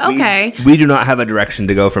north. Okay. We do not have a direction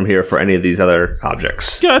to go from here for any of these other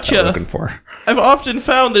objects. Gotcha. That we're looking for. I've often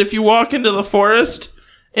found that if you walk into the forest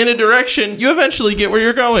in a direction, you eventually get where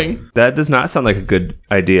you're going. That does not sound like a good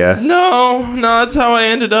idea. No, that's how I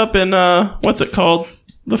ended up in, what's it called?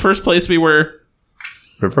 The first place we were.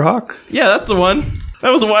 Riverhawk? Yeah, that's the one. That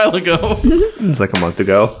was a while ago. It's like a month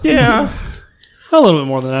ago. Yeah. A little bit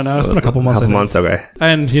more than that now. It's been a couple months. Okay.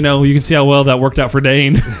 And, you can see how well that worked out for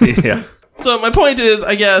Dane. Yeah. So my point is,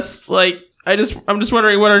 I guess, like, I'm just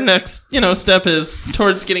wondering what our next, step is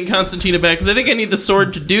towards getting Constantina back, because I think I need the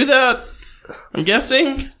sword to do that. I'm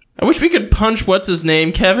guessing. I wish we could punch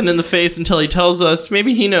what's-his-name, Kevin, in the face until he tells us.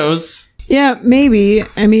 Maybe he knows. Yeah, maybe.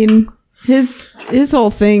 I mean, his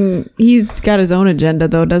whole thing, he's got his own agenda,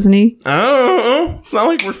 though, doesn't he? Oh, it's not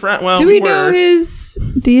like we're friends. Well, do we know his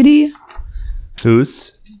deity?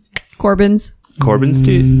 Whose? Corbin's. Corbin's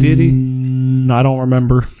deity? I don't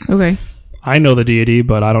remember. Okay. I know the deity,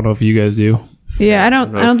 but I don't know if you guys do. Yeah, I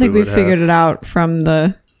don't think we figured it out from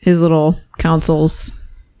his little councils.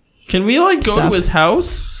 Can we, go to his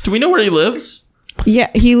house? Do we know where he lives? Yeah,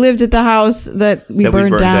 he lived at the house that we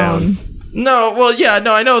burned down. No, well, yeah,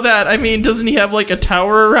 no, I know that. I mean, doesn't he have, a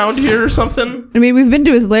tower around here or something? I mean, we've been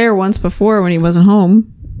to his lair once before when he wasn't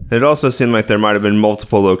home. It also seemed like there might have been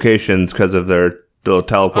multiple locations because of their little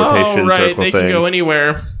teleportation right, circle they thing. can go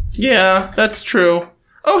anywhere. Yeah, that's true.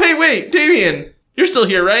 Oh, hey, wait, Damien, you're still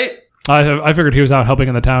here, right? I figured he was out helping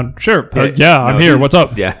in the town. Sure. Yeah, I'm here. What's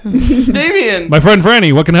up? Yeah. Damien! My friend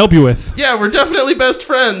Franny, what can I help you with? Yeah, we're definitely best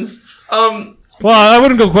friends. Well, I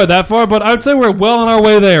wouldn't go quite that far, but I would say we're well on our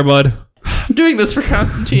way there, bud. I'm doing this for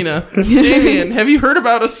Constantina. Damien, have you heard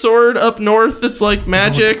about a sword up north that's like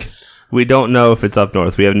magic? We don't know if it's up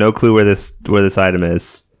north. We have no clue where this item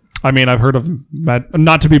is. I mean, I've heard of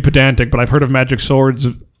not to be pedantic, but I've heard of magic swords.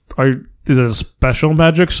 Is it a special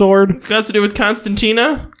magic sword? It's got to do with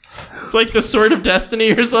Constantina? It's like the sword of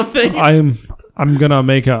destiny or something. I'm gonna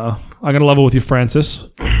level with you, Francis.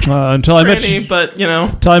 Until I met you,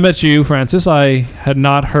 Until I met you, Francis, I had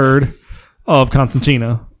not heard of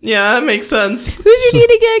Constantina. Yeah, that makes sense. Who's your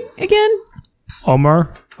deity again?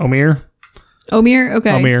 Omir. Okay.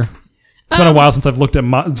 Omir. It's been a while since I've looked at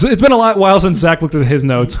it's been a while since Zach looked at his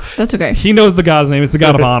notes. That's okay. He knows the god's name. It's the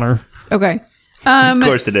god of honor. Okay. Of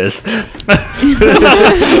course it is.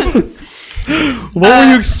 What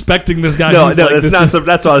were you expecting this guy? No, that's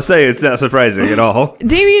what I was saying. It's not surprising at all.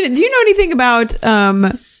 Damien, do you know anything about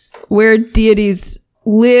where deities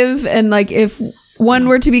live and if one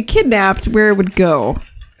were to be kidnapped, where it would go?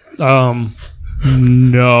 No.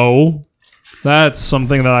 That's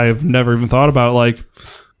something that I've never even thought about.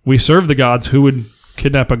 We serve the gods. Who would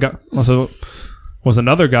kidnap a god? Also, was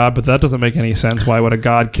another god, but that doesn't make any sense. Why would a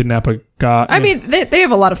god kidnap a god? I mean, they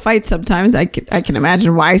have a lot of fights sometimes. I can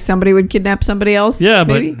imagine why somebody would kidnap somebody else. Yeah,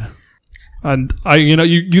 maybe. But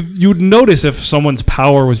you'd notice if someone's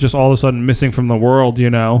power was just all of a sudden missing from the world.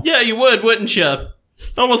 Yeah, you would, wouldn't you?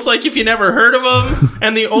 Almost like if you never heard of them,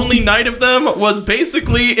 and the only knight of them was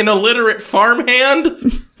basically an illiterate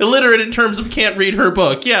farmhand. Illiterate in terms of can't read her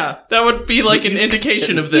book. Yeah, that would be an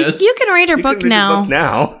indication of this. You can read her book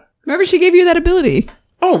now. Remember, she gave you that ability.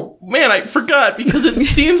 Oh, man, I forgot, because it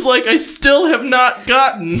seems like I still have not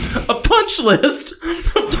gotten a punch list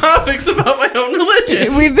of topics about my own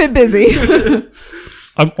religion. We've been busy.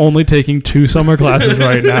 I'm only taking 2 summer classes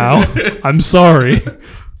right now. I'm sorry.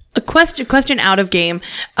 A question out of game.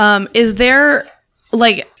 Is there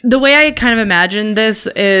the way I kind of imagine this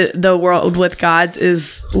is the world with gods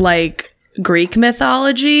is Greek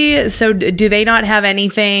mythology. So do they not have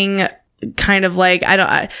anything kind of they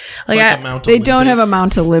don't have a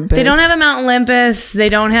Mount Olympus. They don't have a Mount Olympus. They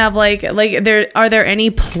don't have are there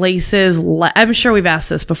any places I'm sure we've asked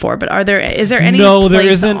this before, but is there any No, there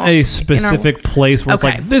isn't a specific place where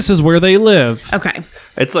it's this is where they live. Okay.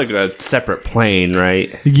 It's a separate plane,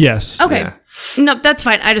 right? Yes. Okay. Yeah. No, that's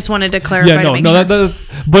fine. I just wanted to clarify. Yeah, sure.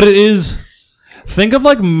 But it is. Think of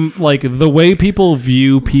the way people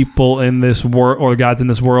view people in this world or gods in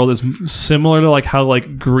this world is similar to how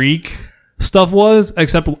Greek stuff was,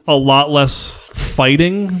 except a lot less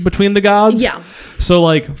fighting between the gods. Yeah.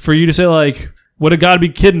 So for you to say would a god be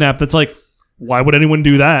kidnapped? That's why would anyone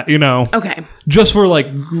do that? Okay. Just for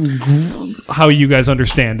how you guys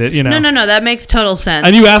understand it. No. That makes total sense.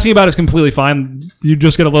 And you asking about it is completely fine. You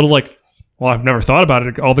just get a little well, I've never thought about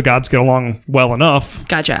it. All the gods get along well enough.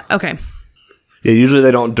 Gotcha. Okay. Yeah, usually they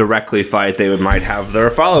don't directly fight. They might have their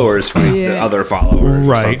followers fight the other followers,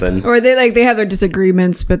 right? Or something. Or they have their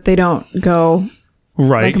disagreements, but they don't go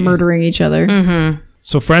murdering each other. Mm-hmm.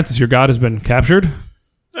 So, Francis, your god has been captured?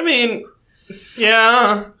 I mean,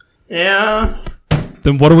 yeah.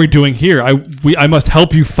 Then what are we doing here? I must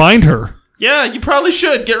help you find her. Yeah, you probably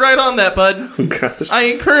should. Get right on that, bud. Oh, gosh. I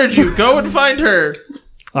encourage you. Go and find her.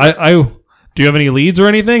 Do you have any leads or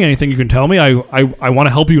anything? Anything you can tell me? I want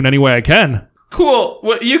to help you in any way I can. Cool.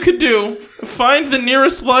 What you could do, find the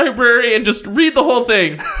nearest library and just read the whole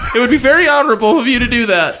thing. It would be very honorable of you to do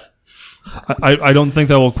that. I don't think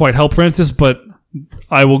that will quite help, Francis, but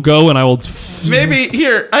I will go and I will. Maybe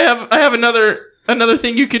here I have another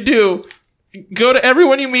thing you could do. Go to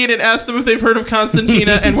everyone you meet and ask them if they've heard of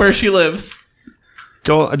Constantina and where she lives.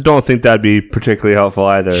 I don't think that'd be particularly helpful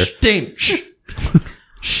either. Dane.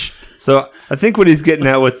 So I think what he's getting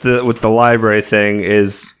at with the library thing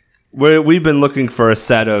is we've been looking for a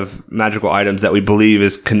set of magical items that we believe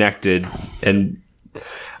is connected, and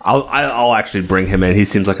I'll actually bring him in. He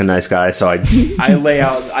seems like a nice guy, so I lay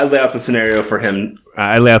out the scenario for him.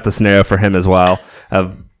 I lay out the scenario for him as well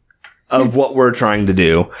of what we're trying to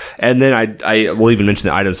do, and then I will even mention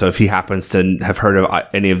the items. So if he happens to have heard of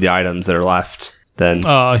any of the items that are left, then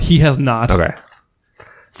he has not. Okay.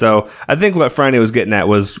 So I think what Franny was getting at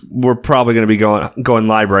was we're probably going to be going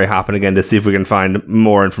library hopping again to see if we can find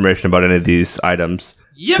more information about any of these items.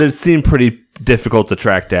 Yep. They seem pretty difficult to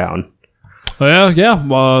track down.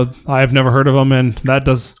 Yeah. I've never heard of them, and that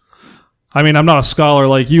does. I mean, I'm not a scholar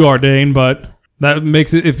like you are, Dane, but that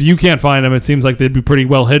makes it. If you can't find them, it seems like they'd be pretty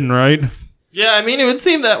well hidden, right? Yeah, I mean, it would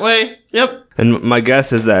seem that way. Yep. And my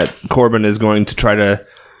guess is that Corbin is going to try to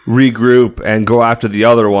regroup and go after the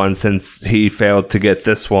other one since he failed to get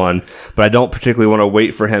this one. But I don't particularly want to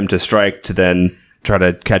wait for him to strike to then try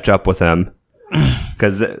to catch up with him.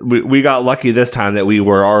 Because we got lucky this time that we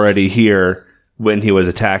were already here when he was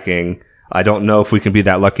attacking. I don't know if we can be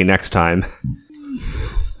that lucky next time.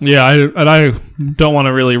 Yeah, I don't want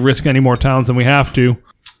to really risk any more towns than we have to.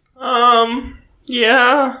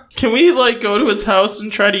 Yeah. Can we, go to his house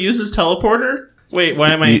and try to use his teleporter? Wait,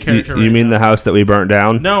 why am I in character You mean now? the house that we burnt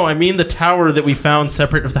down? No, I mean the tower that we found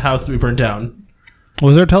separate of the house that we burned down.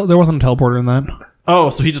 Was there there wasn't a teleporter in that? Oh,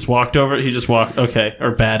 so he just walked over? Okay.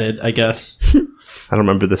 Or batted, I guess. I don't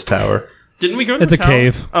remember this tower. Didn't we go to It's the a tower?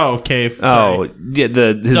 cave. Oh, cave. Sorry. Oh, yeah,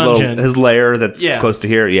 Dungeon. his lair that's Yeah. close to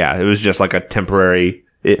here. Yeah, it was just like a temporary.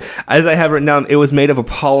 As I have written down, it was made of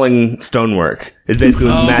appalling stonework. It basically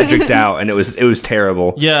was magicked out, and it was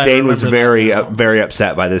terrible. Yeah, I Dane was remember that now. very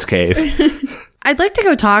upset by this cave. I'd like to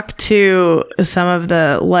go talk to some of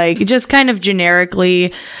the, just kind of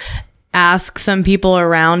generically ask some people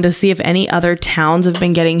around to see if any other towns have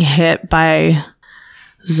been getting hit by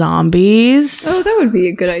zombies. Oh, that would be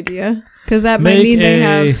a good idea. Because that might mean they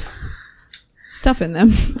have stuff in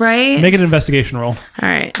them. Right? Make an investigation roll. All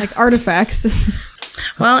right. Like artifacts.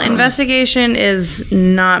 Well, investigation is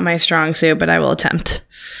not my strong suit, but I will attempt.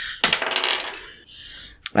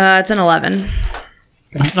 It's an 11.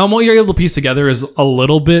 What you're able to piece together is a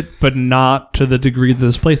little bit, but not to the degree that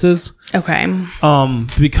this place is. Okay.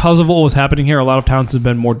 Because of what was happening here, a lot of towns have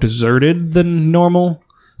been more deserted than normal.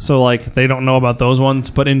 So, they don't know about those ones.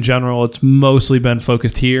 But in general, it's mostly been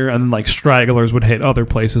focused here. And then, stragglers would hit other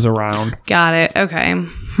places around. Got it. Okay.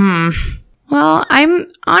 Well, I'm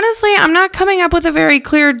not coming up with a very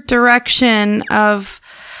clear direction of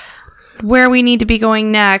where we need to be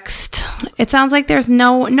going next. It sounds like there's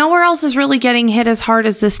nowhere else is really getting hit as hard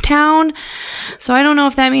as this town. So I don't know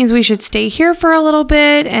if that means we should stay here for a little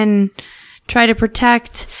bit and try to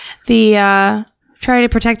protect the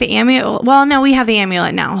amulet. Well, no, we have the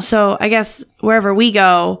amulet now. So I guess wherever we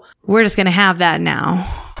go, we're just going to have that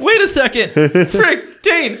now. Wait a second. Frick,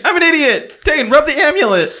 Dane, I'm an idiot. Dane, rub the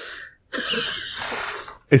amulet.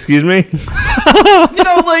 Excuse me?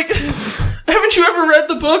 Haven't you ever read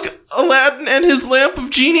the book Aladdin and His Lamp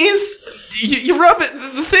of Genies? You rub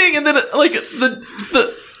the thing, and then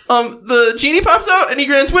the genie pops out and he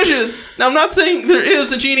grants wishes. Now, I'm not saying there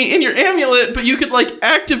is a genie in your amulet, but you could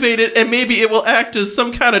activate it, and maybe it will act as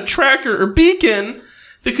some kind of tracker or beacon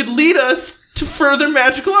that could lead us to further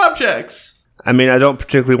magical objects. I mean, I don't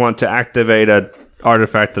particularly want to activate an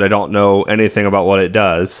artifact that I don't know anything about what it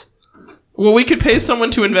does. Well, we could pay someone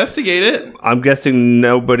to investigate it. I'm guessing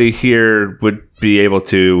nobody here would be able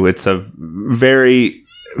to. It's a very,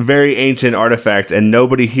 very ancient artifact, and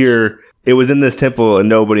nobody here. It was in this temple, and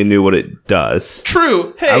nobody knew what it does.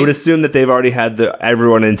 True. Hey, I would assume that they've already had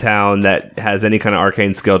everyone in town that has any kind of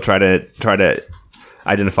arcane skill try to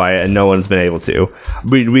identify it, and no one's been able to.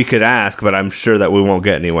 We could ask, but I'm sure that we won't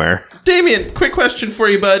get anywhere. Damien, quick question for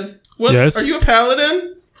you, bud. Yes? Are you a paladin?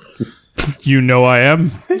 You know I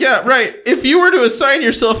am. Yeah, right. If you were to assign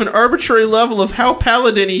yourself an arbitrary level of how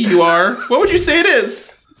paladin-y you are, what would you say it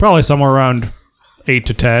is? Probably somewhere around 8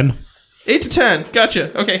 to 10. 8 to 10.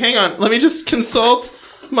 Gotcha. Okay, hang on. Let me just consult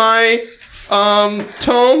my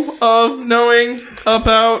tome of knowing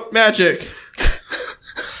about magic.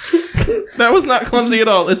 That was not clumsy at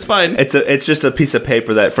all. It's fine. It's just a piece of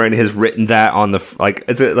paper that Franny has written that on the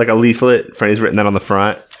it's like a leaflet. Franny's written that on the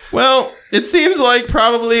front. Well, it seems like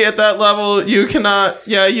probably at that level you cannot.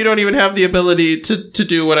 Yeah, you don't even have the ability to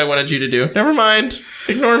do what I wanted you to do. Never mind.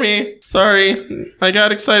 Ignore me. Sorry. I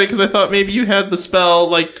got excited because I thought maybe you had the spell,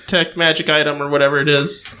 like, detect magic item or whatever it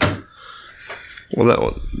is.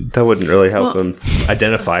 Well, that wouldn't really help him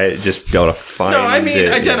identify it, just be able to find it. No, I mean,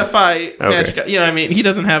 identify magic. You know what I mean? He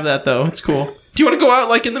doesn't have that, though. It's cool. Do you want to go out,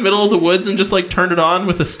 like, in the middle of the woods and just, like, turn it on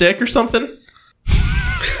with a stick or something?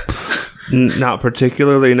 Not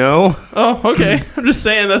particularly, no. Oh, okay. I'm just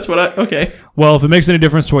saying that's what okay. Well, if it makes any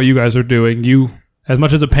difference to what you guys are doing, as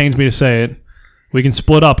much as it pains me to say it, we can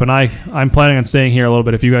split up, and I'm planning on staying here a little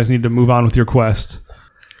bit if you guys need to move on with your quest.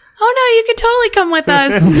 Oh no, you can totally come with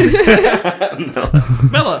us.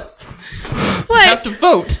 Mela, What? we have to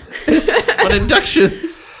vote on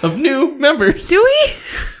inductions of new members. Do we?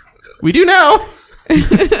 We do now.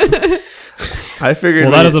 I figured.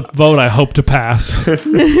 Well, that is a vote I hope to pass.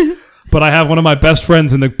 But I have one of my best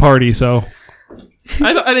friends in the party, so...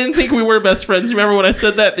 I didn't think we were best friends. Remember when I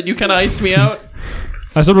said that you kind of iced me out?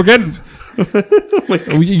 I said we're getting...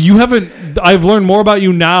 You haven't... I've learned more about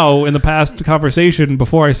you now in the past conversation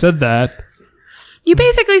before I said that. You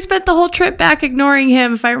basically spent the whole trip back ignoring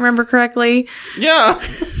him, if I remember correctly. Yeah.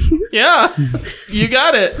 Yeah. You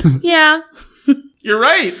got it. Yeah. You're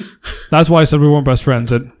right. That's why I said we weren't best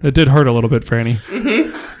friends. It did hurt a little bit, Franny.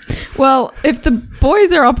 Mm-hmm. Well, if the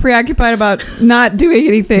boys are all preoccupied about not doing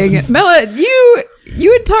anything, Mela, you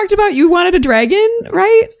had talked about you wanted a dragon,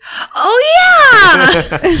 right? Oh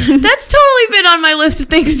yeah! That's totally been on my list of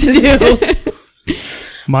things to do.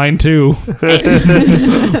 Mine too.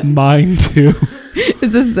 Mine too.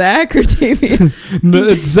 Is this Zach or Damien? No,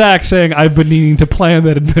 it's Zach saying I've been needing to plan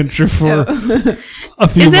that adventure for a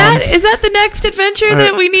few months. Is that the next adventure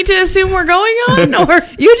that we need to assume we're going on? Or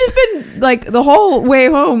You just been like the whole way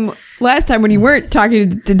home last time when you weren't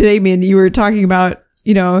talking to Damien, you were talking about,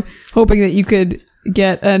 hoping that you could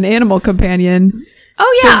get an animal companion.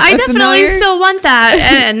 oh yeah, I A definitely familiar? still want that.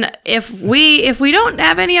 And if we don't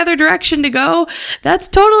have any other direction to go, that's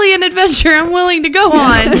totally an adventure I'm willing to go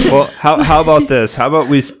on. Well, how about this? How about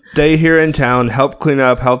we stay here in town, help clean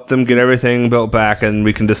up, help them get everything built back, and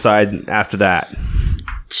we can decide after that.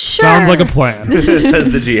 Sure. Sounds like a plan.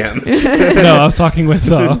 Says the GM. No, I was talking with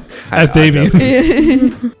as Damien.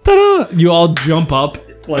 Ta-da! You all jump up,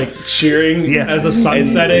 like cheering as the sun's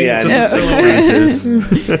setting. Yeah, Just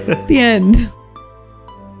The end.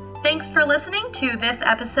 Thanks for listening to this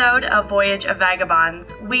episode of Voyage of Vagabonds.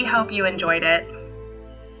 We hope you enjoyed it.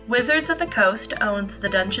 Wizards of the Coast owns the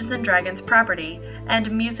Dungeons & Dragons property,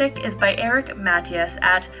 and music is by Eric Matthias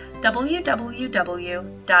at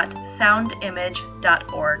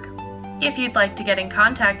www.soundimage.org. If you'd like to get in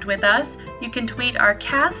contact with us, you can tweet our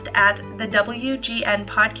cast at the WGN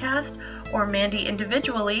Podcast or Mandy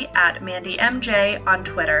individually at MandyMJ on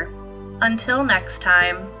Twitter. Until next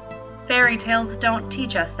time, fairy tales don't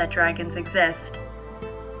teach us that dragons exist.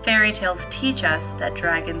 Fairy tales teach us that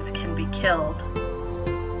dragons can be killed.